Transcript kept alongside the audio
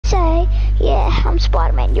I'm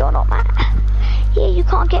Spider-Man, you're not, Matt. Yeah, you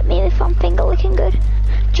can't get me if I'm finger licking good.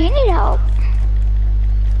 Do you need help?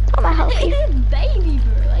 I'm gonna help you. This is baby,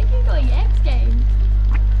 bro. Like you got your X game.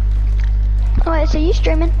 Alright, so you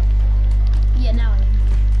streaming? Yeah, now I am.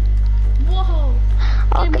 Whoa.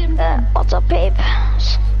 Okay, what's up, babe?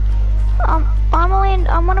 I'm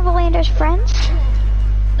one of Orlando's friends.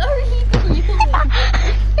 No, you.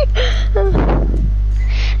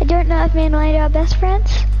 I don't know if me and Orlando are best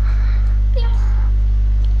friends. Yeah.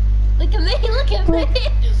 Look at me, look at me.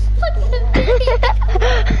 Look at me.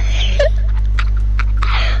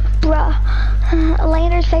 Bruh,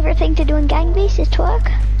 Orlando's favorite thing to do in Gang Beasts is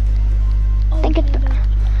twerk.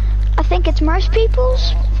 I think it's most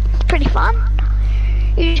people's. It's pretty fun.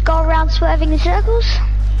 You just go around swerving in circles.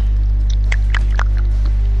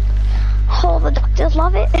 All the doctors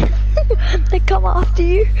love it. They come after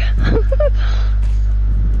you.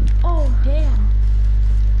 Oh damn.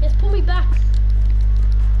 Yes, pull me back.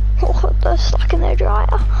 Oh, they're stuck in their dryer.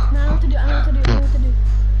 No, I know what to do, I know what to do, I know what to do.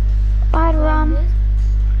 I'd run.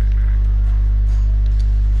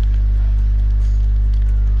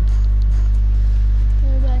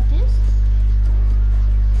 Like this?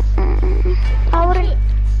 I wouldn't.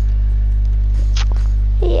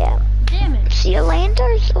 Yeah. Damn it. See,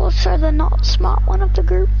 Orlando's also the not smart one of the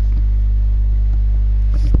group.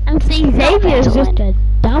 And see, Xavier's just a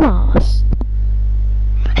dumbass.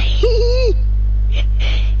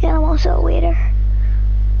 Yeah, I'm also a waiter.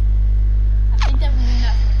 I think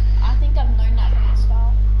I've learned that from the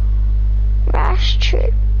start. That's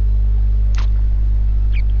true.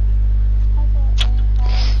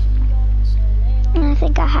 I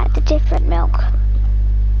think I had the different milk.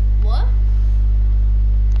 What?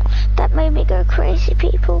 That made me go crazy,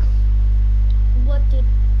 people. What did?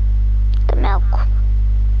 The milk.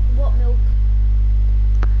 What milk?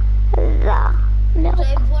 The milk.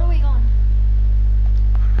 Dave, what are we on?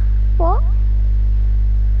 What?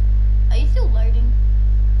 Are you still loading?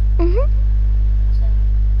 Mm-hmm.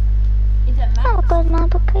 Is that Max? I'll go to my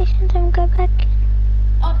applications and go back in.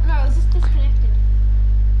 Oh no, is this disconnected?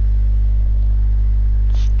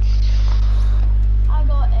 I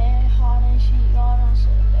got air hot and she got on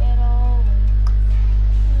stiletto.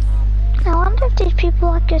 I wonder if these people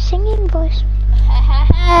like your singing voice.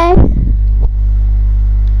 Hey.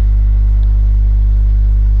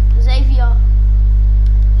 Xavier.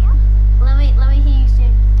 Yeah. Let me hear you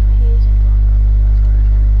sing.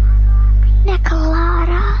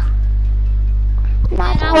 Nicolata. Not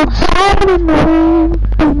I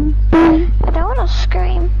don't want to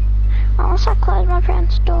scream unless I close my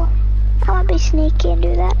friend's door. I'm gonna be sneaky and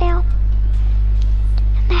do that now.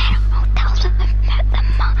 And then I'll tell them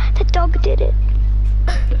that the dog did it.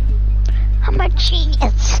 I'm a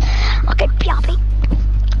genius. Look at Bobby.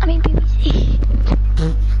 I mean BBC.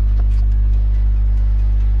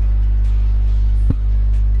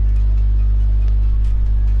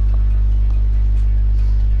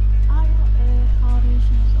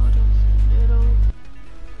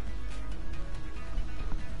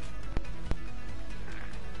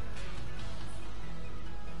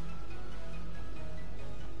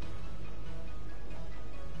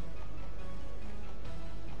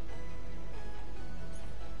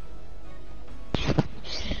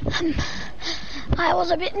 I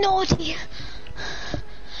was a bit naughty.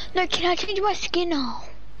 No, can I change my skin now?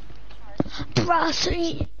 Bruh, so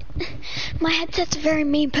my headset's a very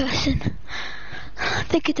mean person.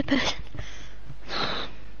 Think of the person.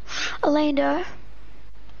 Orlando.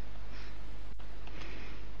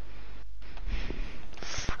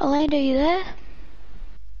 Orlando, you there?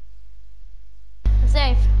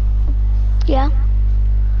 Safe. Yeah.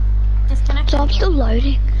 Disconnect. So I'm still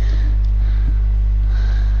loading.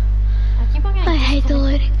 I hate the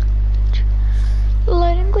loading. The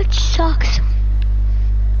loading glitch sucks.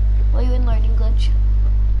 Were you in loading glitch?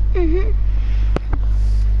 Mhm.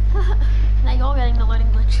 Now you're getting the loading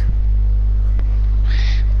glitch.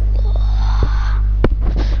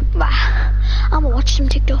 I'm gonna watch some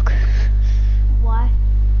TikTok. Why?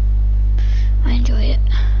 I enjoy it.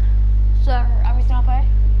 So, are we still play?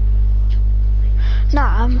 No,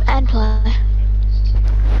 and play.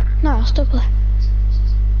 No, I'll still play.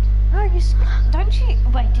 No, don't you?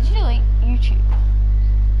 Wait, did you delete YouTube?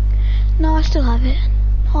 No, I still have it.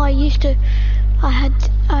 Oh, I used to. I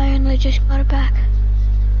only just got it back.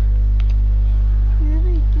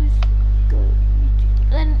 Really? Just go YouTube.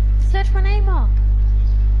 Then search my name up.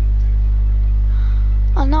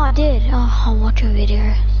 Oh no, I did. Oh, I'll watch your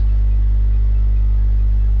videos.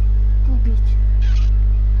 Good bitch.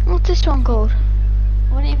 What's this one called?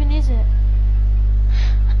 What even is it?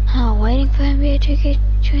 Oh, waiting for NBA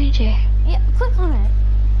 2K20. Yeah, click on it.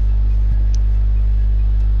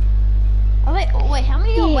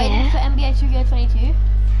 Yu-Gi-Oh 22?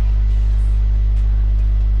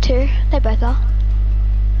 2. They both are.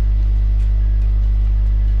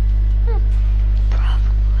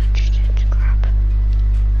 Crap.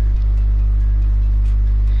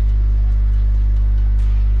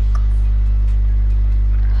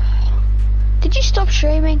 Did you stop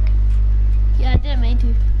streaming? Yeah, I didn't mean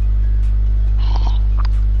to.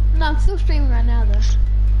 No, I'm still streaming right now though.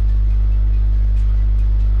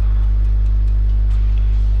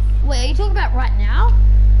 Wait, are you talking about right now?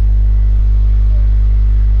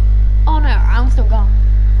 Oh no, I'm still gone.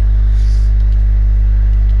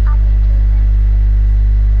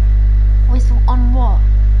 With on what?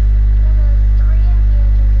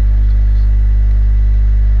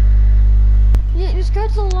 Yeah, just go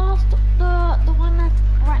to the last, the one that's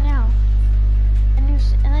right now, and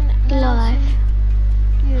then Live.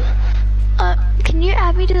 Yeah, Can you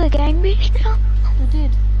add me to the gang beach now? I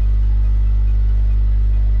did.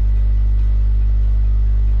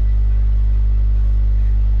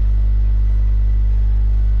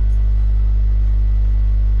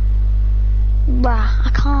 Bruh,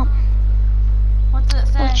 I can't. What does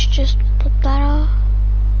it say? Let's just put that up.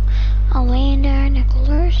 Alanda,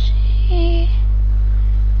 Nicholas.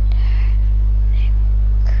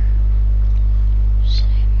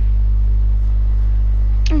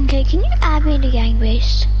 Okay, can you add me to gang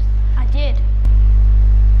beast? I did.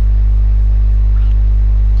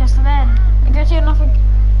 Just then. And go to your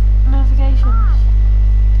notifications.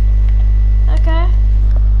 Okay.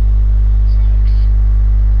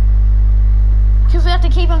 Because we have to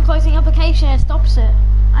keep on closing application, it stops it.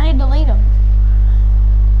 I need to delete them.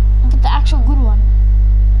 And put the actual good one.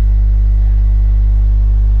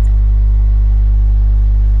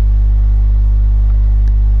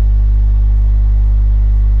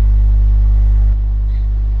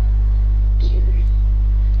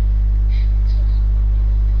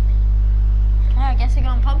 I guess we're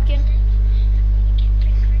going pumpkin.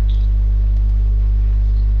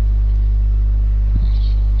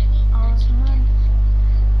 Oh, it's mine.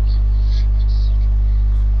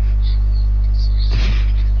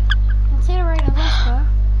 Incinerator, let's go.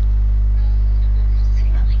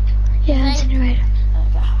 Yeah, incinerator.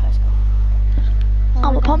 Okay, let's go.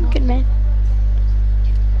 I'm a pumpkin man.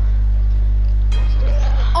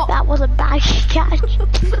 Oh. That was a bad catch.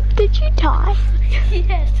 Did you die?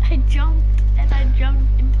 Yes, I jumped and I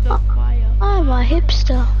jumped into the fire. I'm a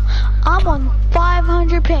hipster. I'm on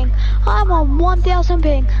 500 ping. I'm on 1000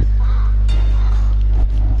 ping.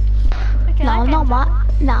 Okay, No, not my.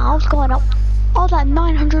 No, I was going up. I was at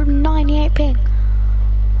 998 ping.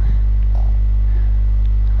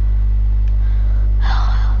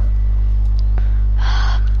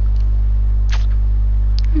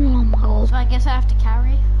 Oh my god. So I guess I have to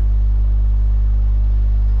carry.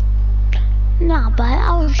 Nah, but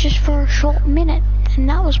that was just for a short minute, and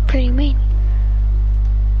that was pretty mean.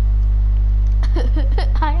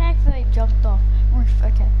 I accidentally jumped off roof.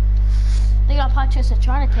 Okay. They got punches at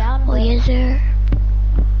Chinatown. Oh, yes, sir.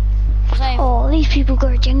 Say, Oh, these people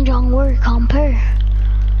go Jing Jong Word compare.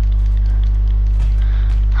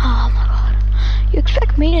 Oh my god. You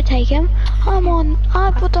expect me to take him? I've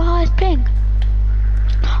got the highest ping.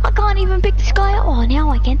 I can't even pick this guy up. Oh,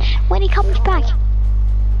 now I can. When he comes back.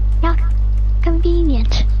 Now,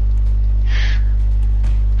 convenient.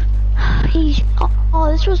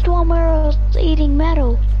 This was the one where I was eating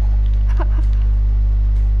metal.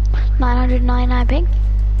 999 ping.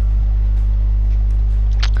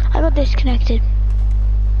 I got disconnected.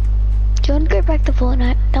 Do you want to go back to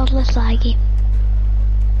Fortnite? That was less laggy.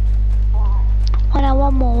 Oh no,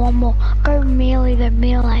 one more. Go melee the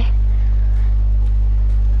melee.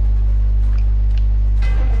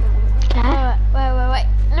 Okay. wait.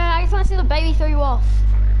 No, I just want to see the baby throw you off.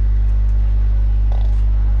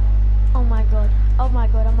 Oh my god.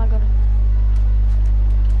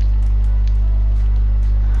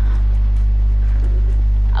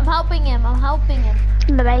 I'm helping him.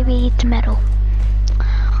 The baby eats metal.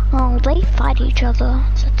 Oh, they fight each other,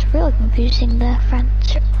 so it's really confusing, their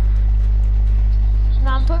friendship.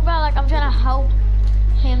 No, I'm talking about like I'm trying to help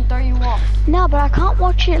him throw you off. No, but I can't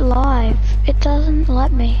watch it live. It doesn't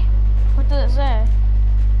let me. What does it say?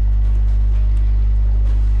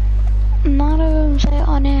 None of them say it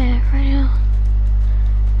on air right now.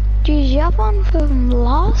 Geez, you're up on from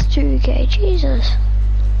last 2K, Jesus.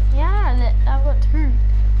 Yeah, I've got 2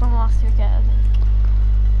 from last 2K, I think.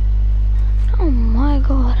 Oh my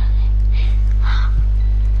god.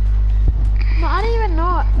 No, I don't even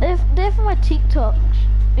know. They're from my TikToks.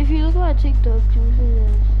 If you look at my TikToks, you'll see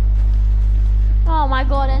this. Oh my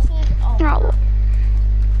god, it says. Oh. No.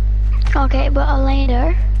 Okay, but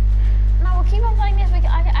Orlando. No, keep on playing this, I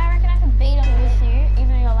reckon I can beat them with you, even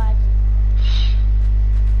though you're like...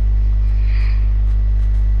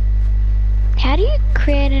 How do you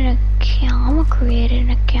create an account? I'm gonna create an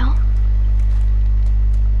account.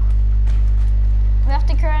 We have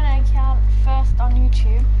to create an account first on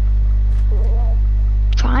YouTube.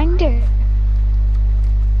 Trying to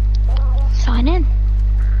sign in.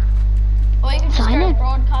 Or you can just Sign go in.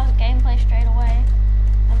 broadcast gameplay straight away.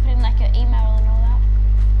 And put in like your email and all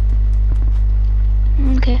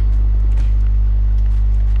that. Okay.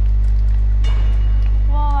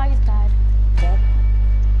 Whoa, I just died.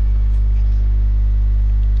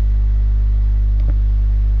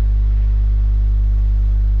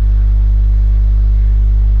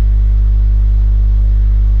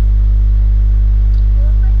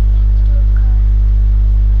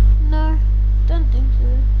 No, don't think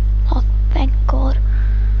so. Oh, thank God.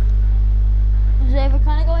 Zay, we're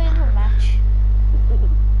kind of going into a match.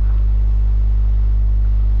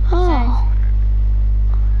 Oh.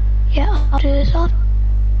 Yeah, I'll do this after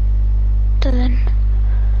then.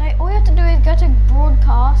 No, all you have to do is go to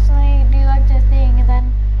broadcast and then you do like the thing and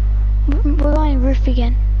then... We're going roof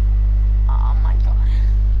again. Oh my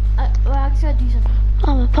god. Well, I actually gotta do something.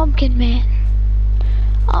 I'm a pumpkin man.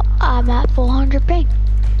 Oh, I'm at 400 ping.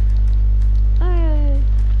 Oh, yeah.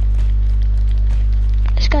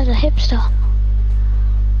 This guy's a hipster.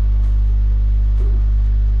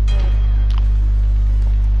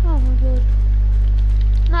 Oh my god.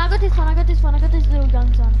 No, I got this one, I got this little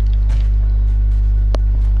gun son.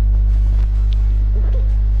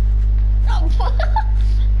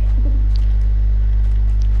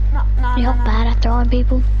 No, You're bad at throwing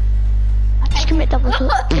people. Just commit double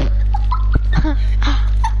flip.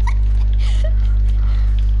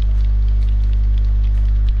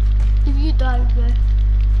 If you die, go.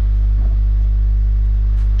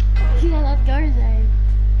 Yeah, let's go, Zay.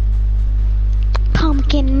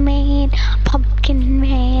 Pumpkin man,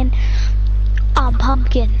 I'm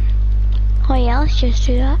pumpkin. Oh yeah, let's just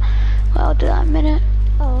do that. Well, I'll do that in a minute.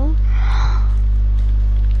 Oh.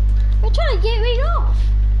 We're trying to get me off.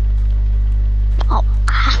 Oh,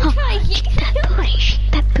 We're trying to shake get that booty,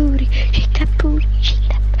 shake that booty, shake that booty, shake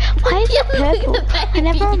that. Why is it Look at purple? the baby. I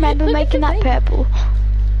never remember Look at making the that baby. purple.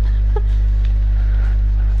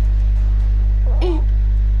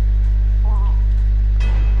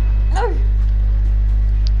 No.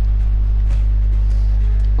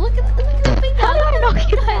 Look at the big guy. How did I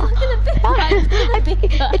knock you out? Look at the big guy. Look at the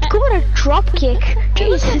big guy. It's called a drop kick. Look at the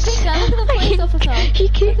Jesus. big guy. Look at the police officer. You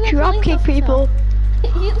can Look at the drop police kick officer. people. You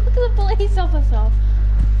look at the police officer.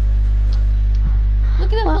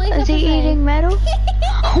 Look at the What, police is officer. he eating metal?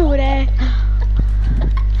 Oh, there.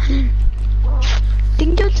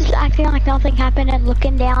 Think you're just acting like nothing happened and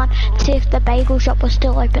looking down to see if the bagel shop was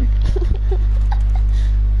still open.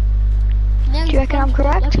 Now Do you he's reckon I'm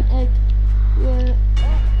crunched up correct? like an egg. Yeah.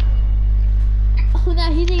 Oh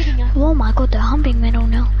no, he's eating it. Oh my god, they're humping metal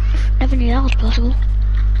now. Never knew that was possible.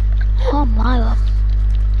 Oh my god.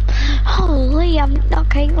 Holy,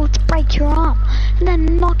 okay, let's break your arm and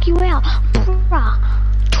then knock you out. Bruh.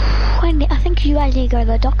 20, I think you guys need to go to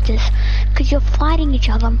the doctors because you're fighting each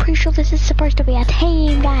other. I'm pretty sure this is supposed to be a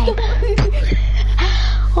team game.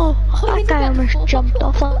 Oh, that guy almost jumped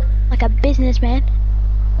off like a businessman.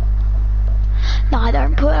 No, I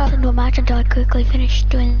don't put us into a match until I quickly finish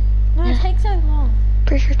doing No, it takes so long.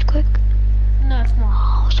 Pretty sure it's quick. No, it's not.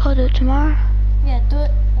 Oh, so I'll do it tomorrow. Yeah, do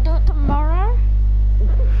it tomorrow.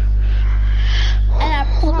 And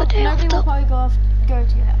Or the day nobody will after. probably go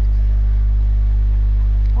to your house.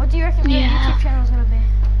 What do you reckon your Yeah. YouTube channel is gonna be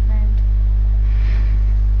named?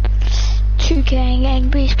 2 gang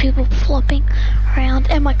beast people flopping around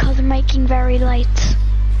and my cousin making very late.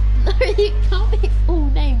 No, you can't be all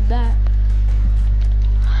named that.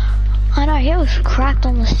 I know, he was cracked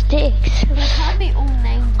on the sticks. They can't be all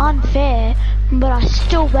named. Unfair, but I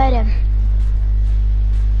still bet him.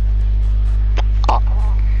 Oh,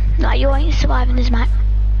 no, you ain't surviving this, mate.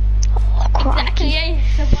 Oh, Exactly, crikey. yeah, you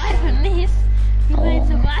surviving this. You ain't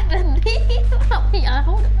surviving this. Yeah,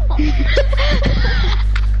 hold on.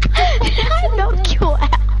 I knocked you out.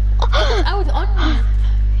 I was on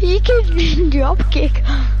you. You can drop kick.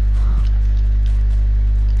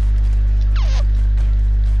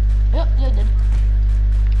 Yep, you did.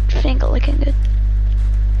 Finger looking good.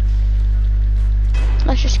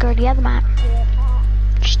 Let's just go to the other map.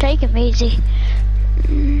 Just take it easy.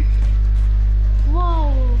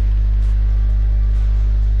 Whoa.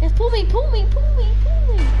 Just pull me.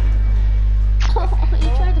 Oh, he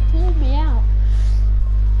tried to pull me out.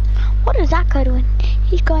 What is that guy doing?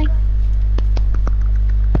 He's going.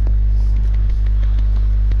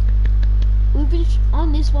 We've been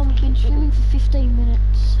on this one, we've been streaming for 15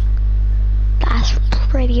 minutes. That's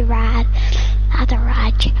pretty rad. That's a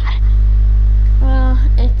rad chat.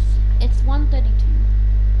 It's 1:32.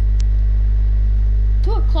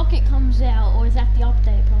 2 o'clock it comes out, or is that the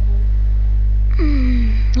update probably?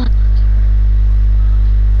 Look.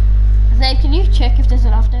 Zay, can you check if there's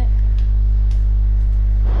an update?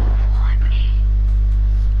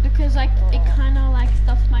 Because like it kind of like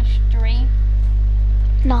stuffs my stream.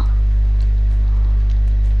 No.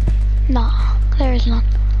 No, there is none.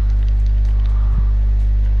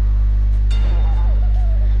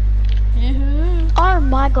 Oh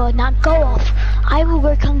my god, now go off. I will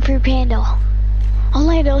go Kung Fu Panda.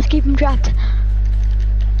 Only let's keep him trapped.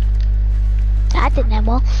 That didn't end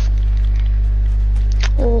well.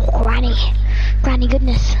 Oh, Granny. Granny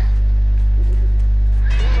goodness.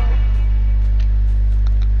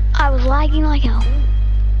 I was lagging like hell.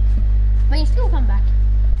 But you still come back.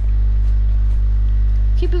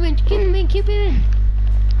 Keep him in, keep him in, keep him in.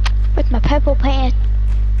 With my purple pants.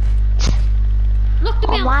 Knock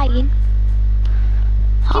him I'm out. lagging.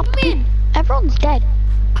 Keep him in. Everyone's dead.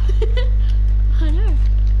 I know.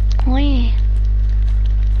 Oh yeah.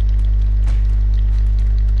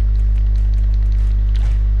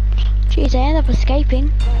 Jeez, I ended up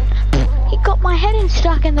escaping. He got my head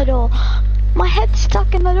stuck in the door. My head's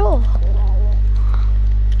stuck in the door.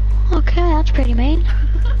 Okay, that's pretty mean.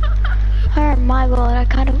 Oh my god, I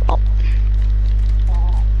kind of... Oh.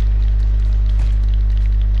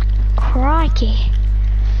 Crikey.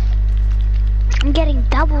 I'm getting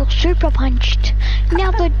double super punched.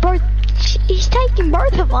 Now they're both... He's taking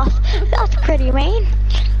both of us. That's pretty mean.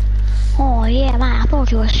 Oh yeah, man, I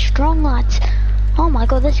thought you were strong, lads. Oh my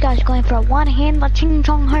god, this guy's going for a one-hand ching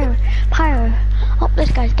chong ho. Pyro. Oh,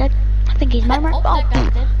 this guy's dead. I think he's murmured. Oh,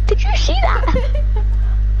 did you see that?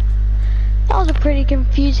 That was a pretty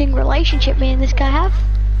confusing relationship me and this guy have.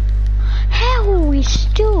 How are we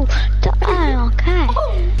still... okay.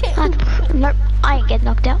 Nope, I ain't getting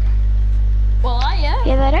knocked out. Well, I am.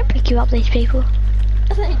 Yeah, they don't pick you up, these people.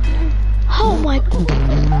 They do. Oh my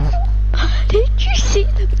god. Did you see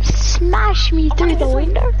them smash me through the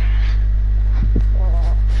window?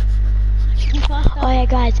 Oh yeah,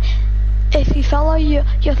 guys. If you follow your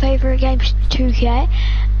favorite games 2K,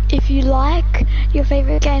 if you like your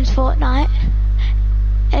favorite games Fortnite,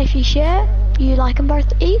 and if you share, you like them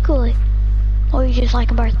both equally. Or you just like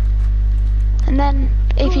them both. And then,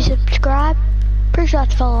 if you subscribe, pretty sure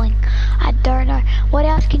that's following. I don't know. What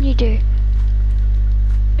else can you do?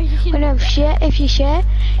 Well, no, share, if you share,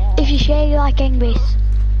 you like getting beats.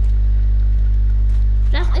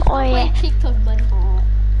 That's if I play TikTok, buddy.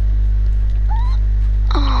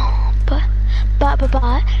 Oh, but,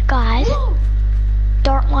 guys,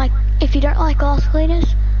 don't like, if you don't like Lost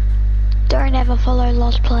Cleaners, don't ever follow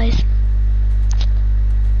Lost Plays.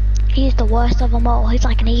 He's the worst of them all. He's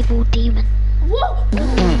like an evil demon. Whoa!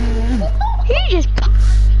 He just...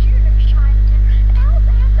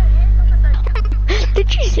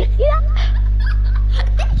 Did you see that?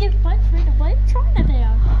 You punched me to play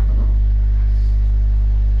Chinatown.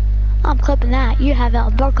 I'm clipping that. You have it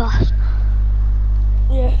on broadcast.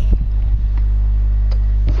 Yeah.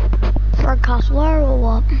 Broadcast where or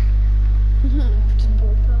what? Just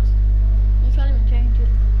broadcast. You can't even change it.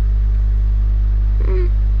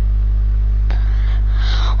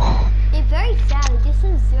 It's very sad. It just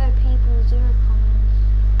says 0 people, 0 comments.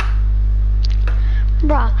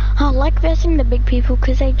 Bruh, I like versing the big people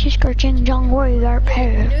because they just go ching chong warrior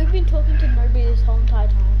pair. You've been talking to nobody this whole entire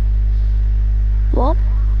time. What?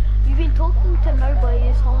 You've been talking to nobody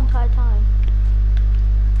this whole entire time.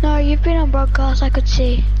 No, you've been on broadcast, I could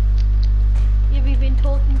see. You've been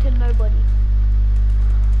talking to nobody.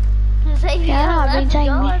 Yeah, I've been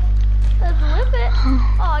saying Let's whip it.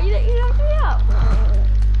 Oh, you knocked me out.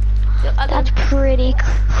 That's pretty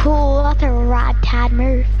cool. That's a rad tad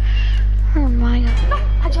move. Oh my god.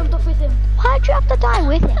 I jumped off with him. Why'd you have to die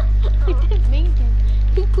with him? I didn't mean to.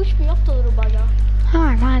 He pushed me off the little bugger.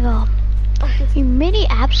 Oh my god. You mini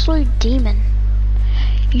absolute demon.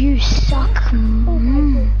 You suck.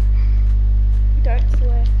 Don't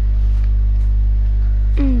swear.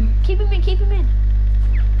 Keep him in, keep him in.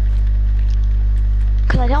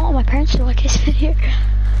 Cause I don't want my parents to watch this video.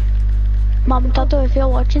 Mom and Tato, if you're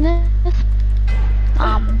watching this,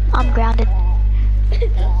 I'm grounded.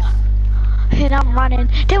 And I'm running.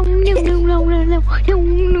 No. How do you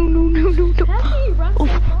run so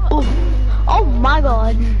fast? Oh my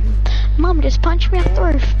god. Mom just punched me off the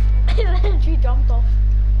roof. And then she jumped off.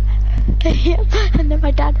 Yep, and then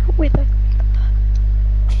my dad with her.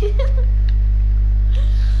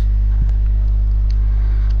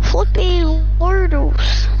 Flippy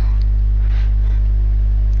Lordles.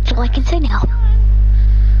 can say now.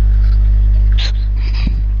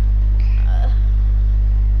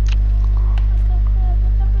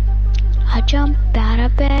 I jump out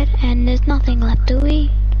of bed and there's nothing left to eat.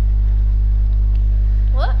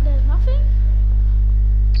 What? There's nothing?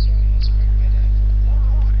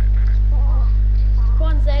 Go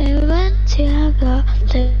on, Zay. We went to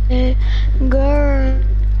the girls.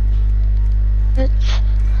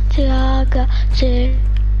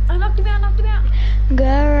 I knocked him out,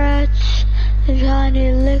 Garrett's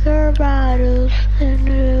tiny liquor bottles and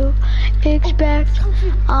you expect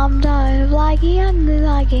I'm not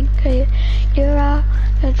liking you're out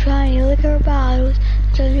the tiny liquor bottles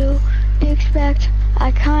so you expect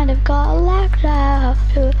I kind of got laughed out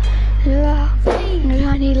you're out the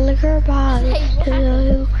tiny liquor bottles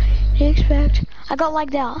so you expect I got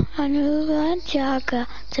like that I knew that Jaka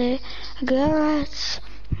to Garrett's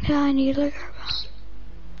tiny liquor bottles.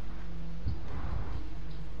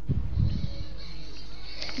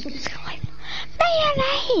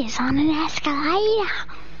 Mayonnaise on an escalator.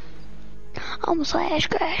 Almost like ash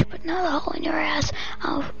crash, but not a hole in your ass.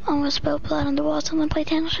 I'm gonna spill blood on the walls and then play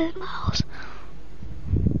tennis with balls.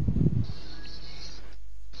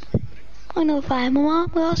 I know if I'm a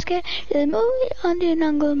mom, I'll get the movie on the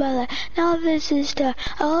Uncle Bella. Now this is the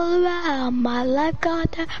all about my life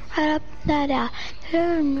got that right up that out.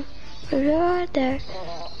 Right there.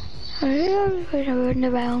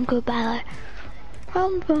 Uncle Bella.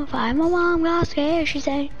 I'm my mom got scared, she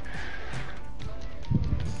said.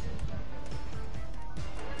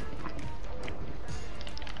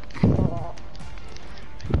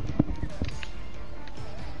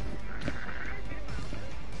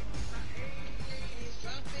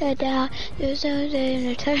 Down, there's something in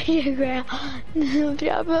the tiny ground.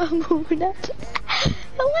 Moving up.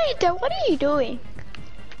 Elena, what are you doing?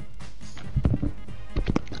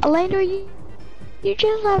 Elena, are you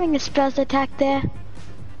just having a stress attack there?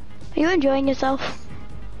 Are you enjoying yourself?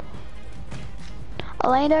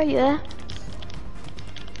 Elena, are you there?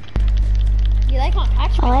 Yeah, they can't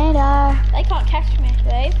catch me. Elena. They can't catch me,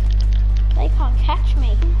 Dave. They can't catch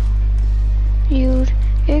me. You'd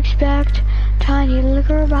expect tiny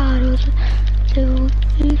liquor bottles to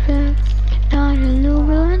expect tiny little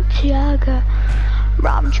Balenciaga.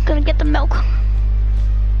 Rob, I'm just gonna get the milk.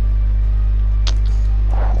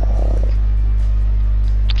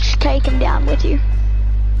 Just take him down with you.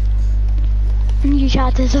 You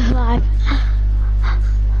shot to survive.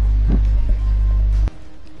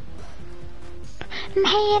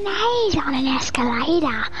 Mayonnaise on an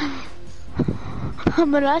escalator.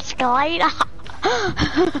 I'm an escalator.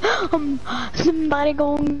 Somebody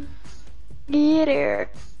gon' get her.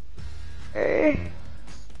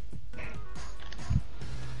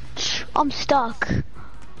 I'm stuck.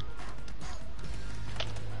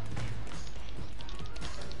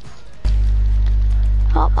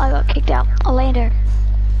 Oh, I got kicked out. Later.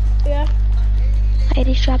 Yeah.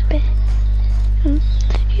 Lady shop it. You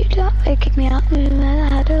don't kick me out. I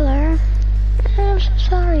had to learn. I'm so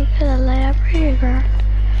sorry for the library girl.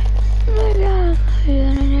 Oh my god,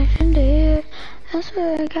 that's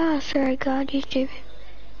what I got, sorry god, you stupid.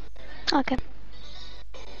 Okay.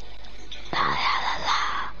 La la la la.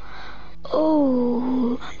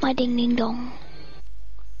 Oh, my ding ding dong.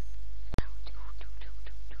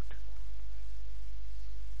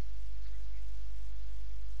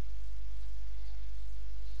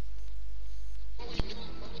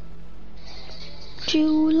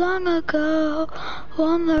 Too long ago,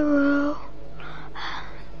 on the road.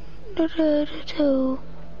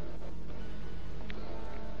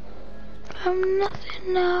 I'm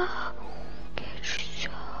nothing now. Get you so.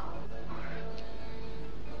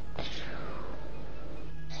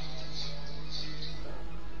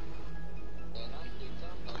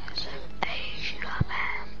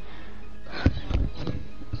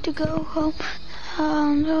 To go home,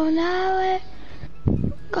 I'm going away.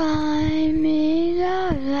 Climbing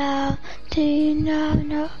out loud,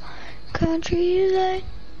 no country lane.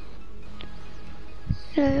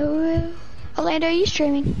 Orlando, are you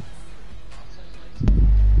streaming?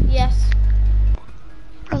 Yes.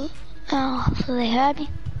 Oh, so they heard me.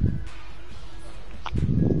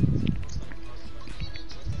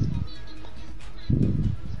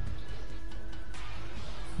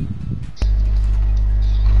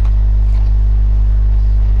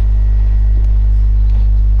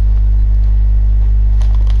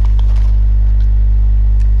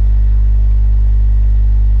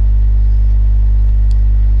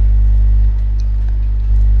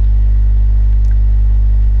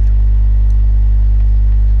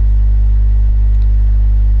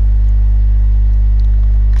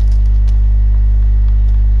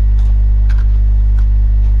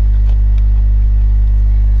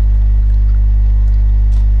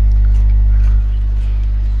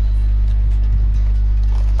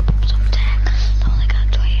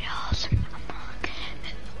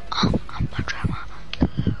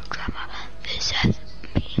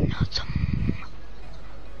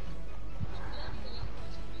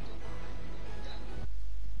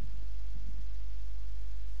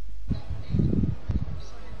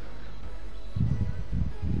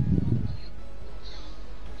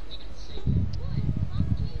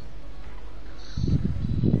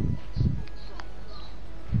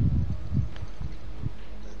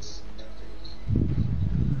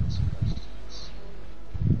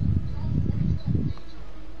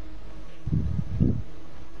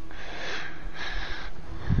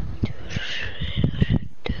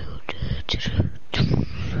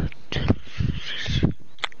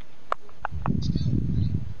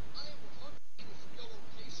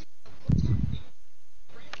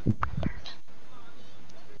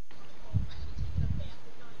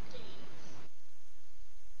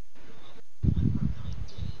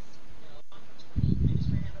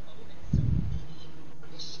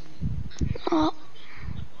 Oh.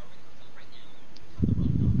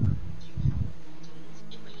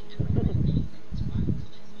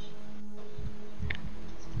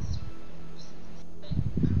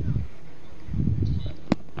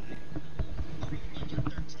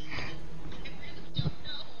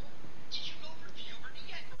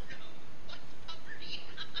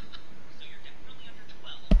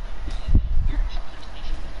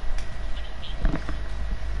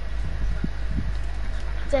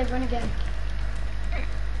 Dave, run again.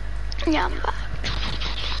 Yeah,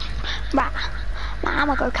 bà má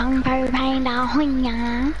mà coi không phải hay đâu thôi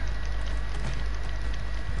nha.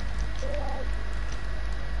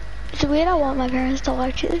 It's weird. I want my parents to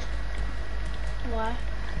watch this. Why?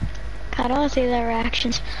 I don't want to see their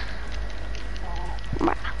reactions.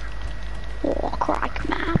 Bruh. Oh, crikey,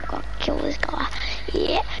 man! I'm gonna kill this guy.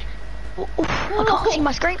 Yeah. Oh, I can't see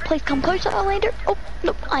my screen. Please come closer, Orlando. Oh,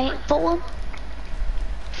 nope, I ain't falling.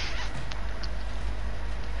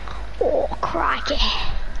 Oh, crikey.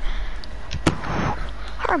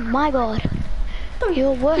 Oh my god.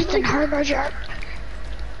 You're worse than Herbert.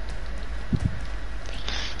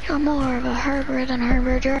 You're more of a Herbert than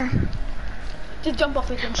Herbert. Just jump off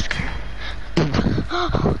again.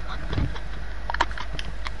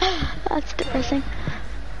 That's depressing.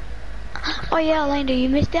 Oh yeah, Orlando, you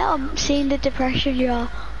missed out on seeing the depression jar.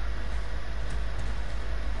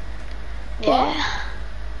 What? Yeah.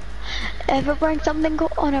 If it brings something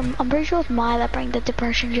on, I'm pretty sure it's Maya that brings the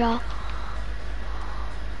depression jar.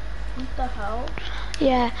 What the hell?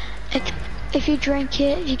 Yeah, if you drink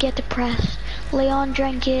it, you get depressed. Leon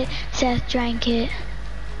drank it, Seth drank it.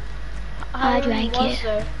 I drank it.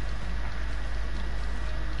 There?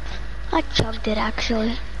 I chugged it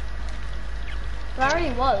actually. But I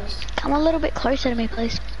already was. Come a little bit closer to me,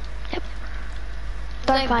 please. Yep.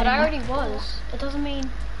 Don't Dave, fight but I anymore. already was. It doesn't mean.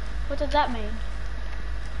 What does that mean?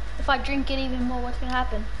 If I drink it even more, what's gonna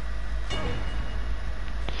happen?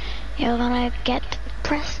 You're gonna get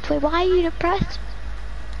depressed. Wait, why are you depressed?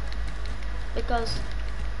 Because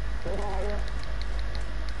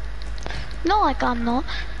Not like I'm not,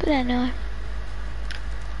 but anyway.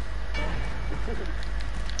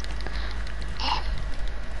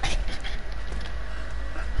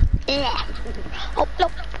 Yeah. Oh, no,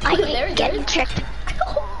 I There ain't it getting is. tricked.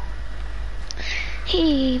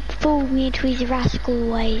 He fooled me into his rascal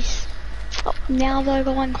ways. Oh, now they're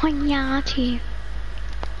going Konyati.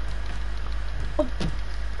 Whoops.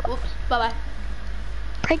 Bye bye.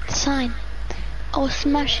 Break the sign. I'll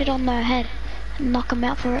smash it on their head and knock them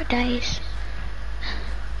out for days.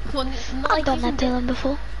 Well, not I've like done you that can to them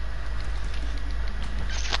before.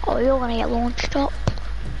 Oh, you're gonna get launched up.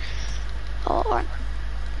 Oh.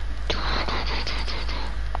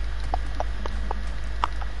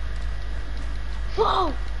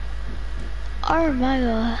 Whoa! Oh my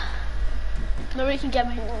god. Nobody can get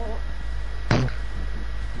me.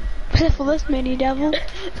 Except for this mini devil.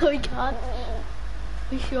 No, he can't.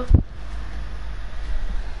 Are you sure?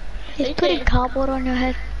 He's Okay. putting cardboard on your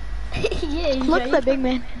head. Yeah, he's Look right. at the big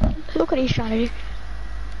man. Look what he's trying to do.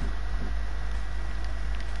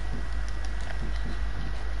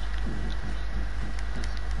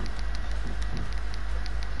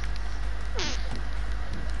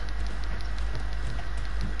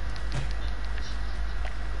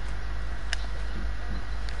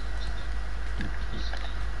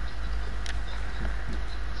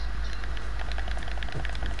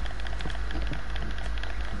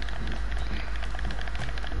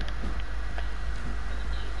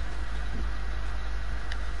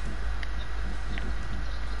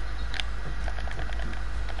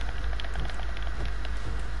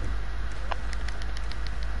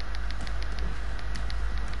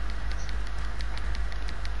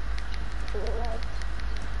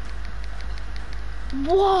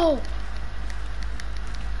 Whoa!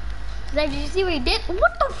 Zach, did you see what he did?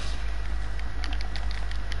 What the f—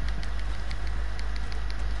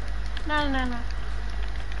 No.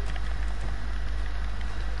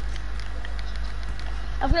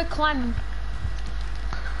 I'm gonna climb him.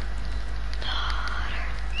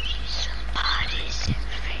 She's somebody's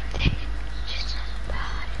everything. She's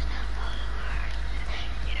somebody's all the world.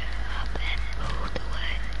 You up and moved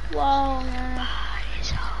away. Whoa, man.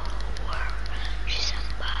 Somebody's whole world. She's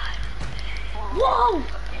somebody's. Whoa!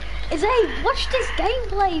 Zay, watch this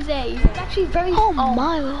gameplay, Zay. It's actually very— Oh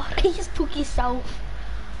my god. He just took himself.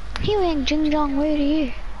 He went Jing Jong way to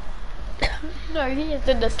you. No, he just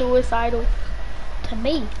did the suicidal to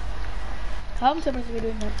me. How am I supposed to be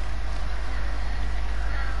doing that?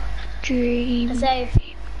 Dream. Zay,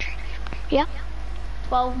 Yeah.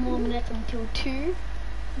 12 more minutes until 2.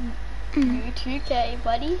 Mm. 2K,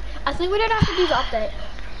 buddy. I think we don't have to do the update.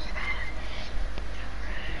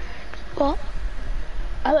 What?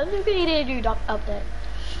 I don't think we need a new update.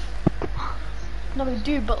 No, we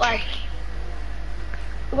do, but like,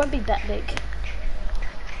 it won't be that big.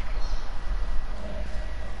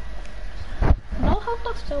 No health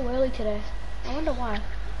up so early today. I wonder why.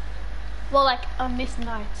 Well, like, on this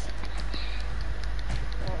night.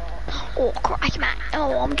 Oh, crikey, man.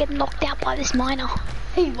 Oh, I'm getting knocked out by this miner.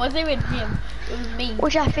 It wasn't even him. It was me.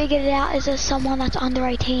 Which I figured it out is as someone that's under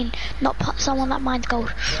 18, not someone that mines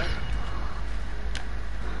gold.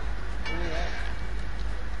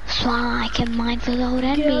 So I can mine for gold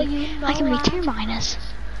and Girl, be, you know I can be I- 2 miners.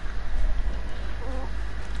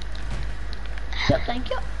 Yep, thank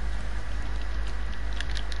you.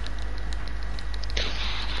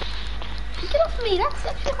 Get off me, that's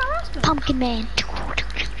sexual harassment. Pumpkin man.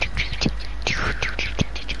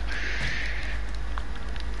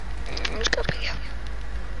 Let's go pick up.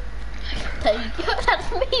 Thank you.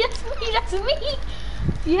 That's me, that's me, that's me.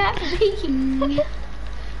 Yeah, me.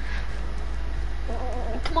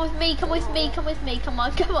 Come on with me, come with me, come with me, come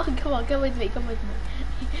on, come on, come on, come with me, come with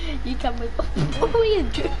me. You come with what are you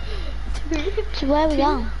doing? So where are we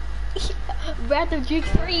going? Random Duke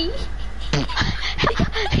 3.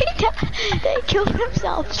 They killed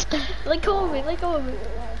themselves. Let go of me, let go of me.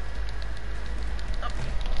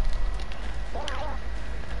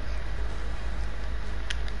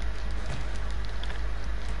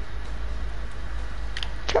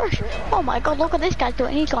 Josh, oh my god, look what this guy's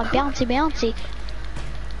doing. He's going bouncy bouncy.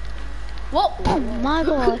 Whoa! Oh my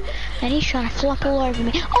god. And he's trying to flop all over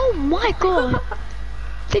me. Oh my god.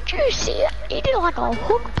 Did you see it? He did like a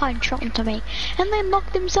hook punch onto me and then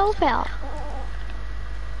knocked himself out.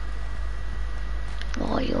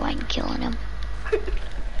 Oh, you ain't killing him.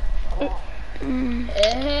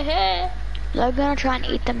 They're gonna try and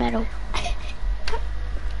eat the metal.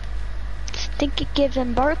 Think it gives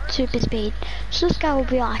them both super speed. So this guy will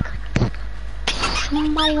be like,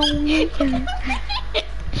 somebody on me.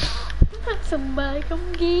 Somebody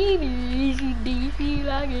come get her. She do feel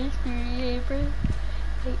like a scraper.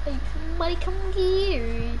 Hey, somebody come get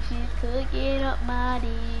her. She's cooking up my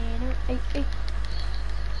dinner. Hey.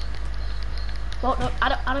 Well, no, I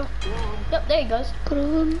don't. Yep, there he goes.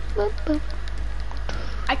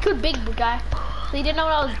 I could big guy. So he didn't know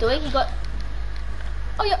what I was doing. He got.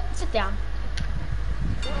 Oh, yeah, sit down.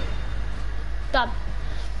 Done.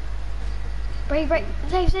 Brave.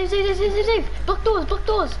 Save. Block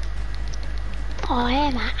doors. Oh yeah,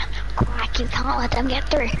 man. Crikey, you can't let them get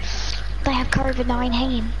through. They have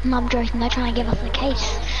COVID-19. I'm joking, they're trying to give us the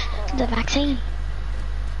case. The vaccine.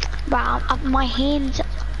 Bro, my hands...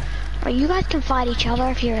 Bro, you guys can fight each other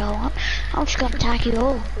if you really want. I'm just gonna attack you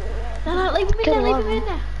all. No, leave him in there, leave him in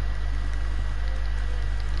there.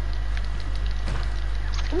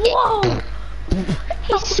 Whoa!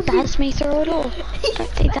 He spazzed me through a door. I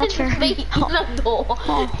think that's fair. Me in a door.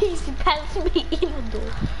 He spazzed me in a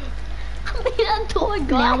door. I'm in a door, guys.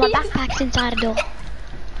 Now my backpack's inside a door.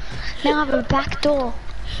 Now I have a back door.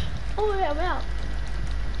 Oh, yeah, I'm out.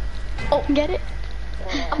 Oh, get it?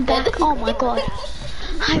 I'm back. Oh my god.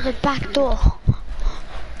 I have a back door.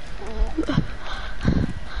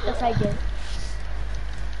 Yes, I did.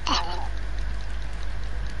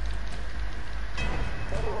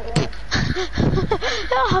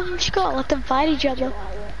 I'm just gonna let them fight each other.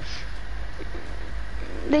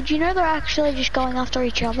 Did you know they're actually just going after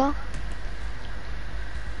each other?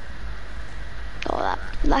 Oh,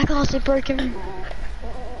 that guy's broken.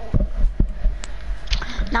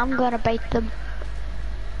 Now I'm gonna bait them.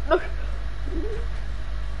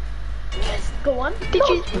 Yes, go on. Did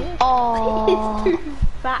you? Oh. He's too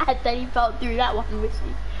bad that he fell through that one with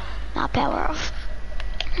me. Now power off.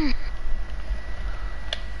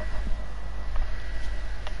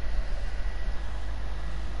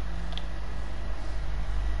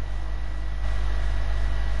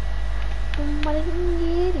 Somebody can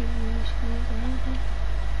get it.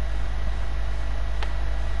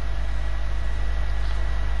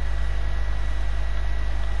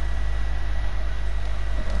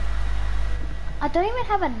 I don't even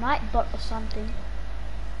have a night bot or something.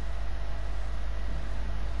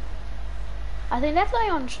 I think that's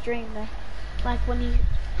like on stream though. Like when you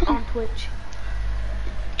on Twitch.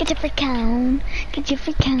 Get your freak on. Get your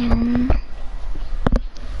freak on.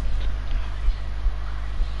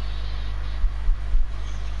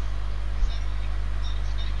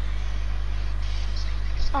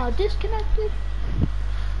 Disconnected.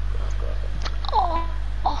 Oh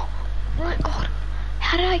my god.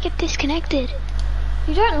 How did I get disconnected?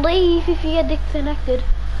 You don't leave if you get disconnected.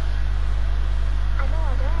 I know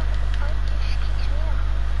I don't. It just kicks me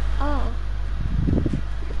out.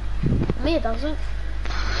 Me it doesn't.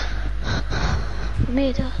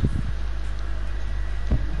 Me too.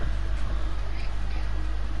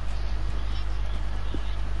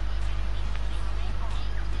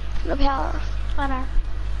 power. I know.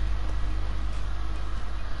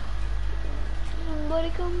 Somebody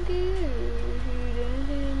come get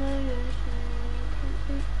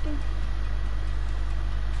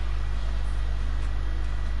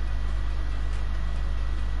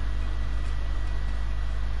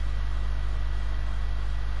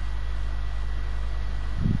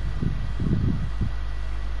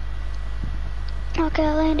Okay,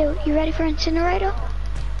 Orlando, you ready for incinerator?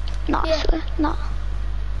 No, Yeah. I swear, no.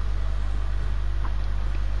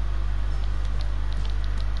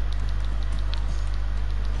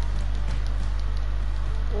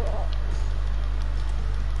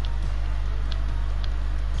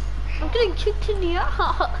 I'm getting kicked in the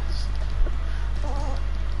ass.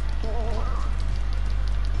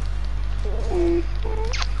 I'm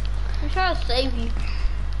trying to save you.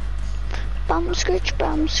 Bum scooch,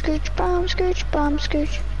 bum scooch, bum scooch, bum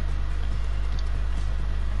scooch.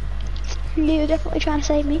 You're definitely trying to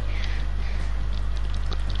save me.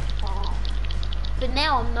 But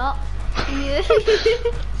now I'm not. Yeah.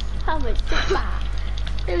 I'm a stupid.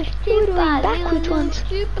 They're You're doing stupid. backwards ones.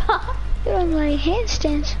 Stupid. You're doing like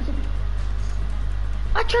handstands.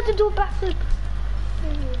 I tried to do a backflip.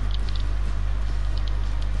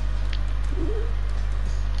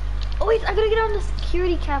 Oh wait, I gotta get on the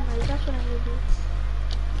security cameras. That's what I'm gonna do.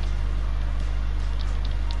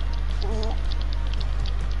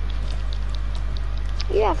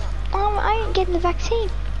 Yeah, I ain't getting the vaccine.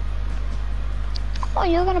 Oh,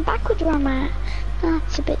 you're gonna backwards run, man.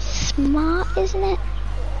 That's a bit smart, isn't it?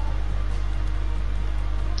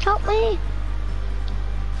 Help me.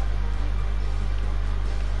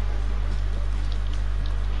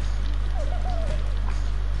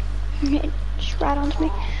 Just right onto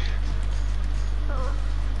me.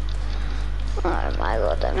 Oh my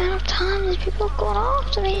god, the amount of time these people have gone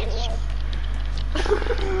after me.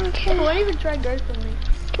 Okay. Don't even try to go for me.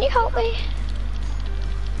 Can you help me?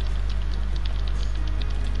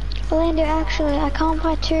 Orlando, actually, I can't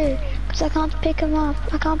buy two, because I can't pick them up.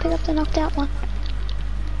 I can't pick up the knocked out one.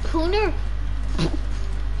 Pooner.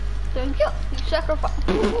 Thank you. You sacrifice.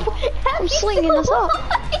 I'm slinging this up.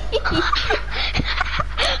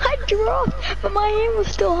 I dropped, but my hand was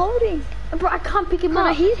still holding. Bro, I can't pick him No,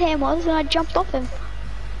 up. his hand was, and I jumped off him.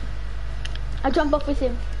 I jump off with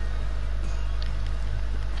him.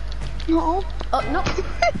 No. Oh, no.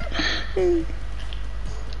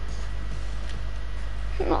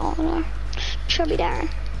 No. Chubby Darren.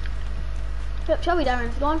 Yep, Chubby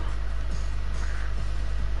Darren's gone.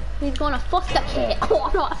 He's gonna foster care. Oh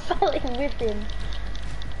no, I fell in with him.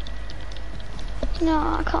 No,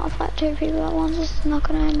 I can't fight two people at once. This is not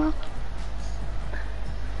gonna end well.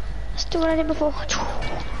 Let's do what I did before.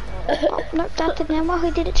 Oh, nope, that didn't end well.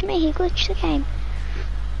 Who did it to me? He glitched the game.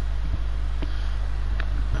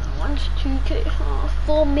 1, 2, 3,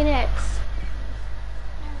 4 minutes.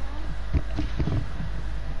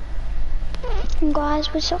 And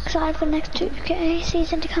guys, we're so excited for the next 2K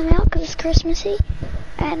season to come out because it's Christmassy.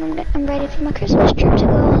 And I'm ready for my Christmas trip to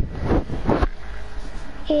go on.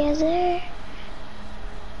 Yes, sir.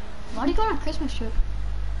 Why do you go on a Christmas trip?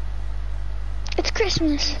 It's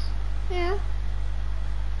Christmas. Yeah.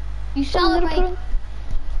 You So I'm gonna celebrate.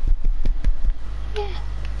 Yeah.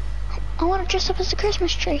 I want to dress up as a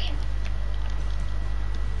Christmas tree.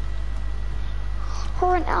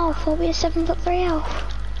 Or an elf. I'll be a 7'3" elf.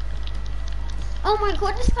 Oh my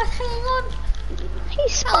god, this guy's hanging on.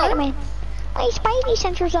 He's Spider-Man. My spidey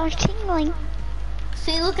sensors are tingling.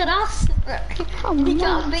 See, look at us. Oh He no.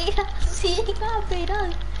 can't beat us. See, he can't beat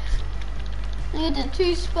us. Look at the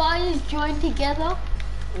two spiders joined together.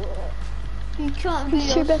 You can't beat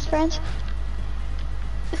Two us. best friends.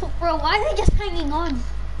 Bro, why are they just hanging on?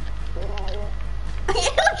 Look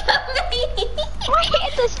at me. My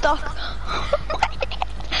hands are stuck.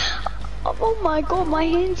 Oh my god, my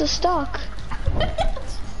hands are stuck.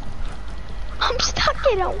 I'm stuck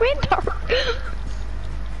in a window.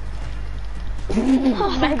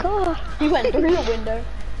 Oh my god. You went through the window.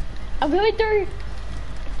 I'm going through.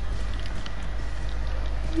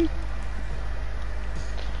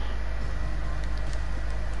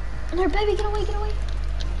 No, baby, get away, get away.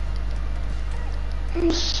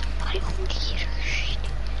 Somebody on the street.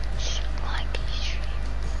 Somebody street.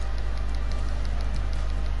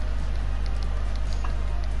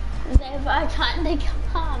 They're both trying to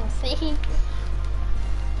come, see?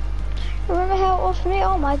 Remember how it was for me?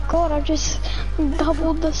 Oh my god, I've just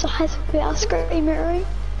doubled the size of our screen mirroring.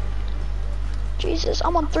 Jesus,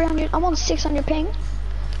 I'm on 300, I'm on 600 ping.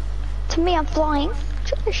 To me, I'm flying.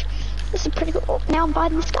 This is pretty cool. Oh, now I'm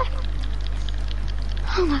biting this guy.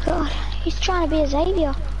 Oh my god, he's trying to be a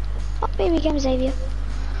Xavier. Oh, maybe became Xavier.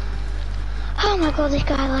 Oh my god, this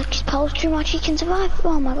guy likes pulse too much, he can survive.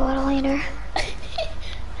 Oh my god, I'll land her.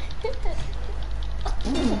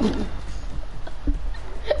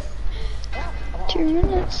 2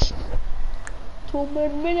 minutes. 2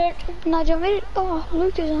 minutes. No, I made it. Oh,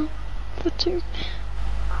 Luke is on for 2.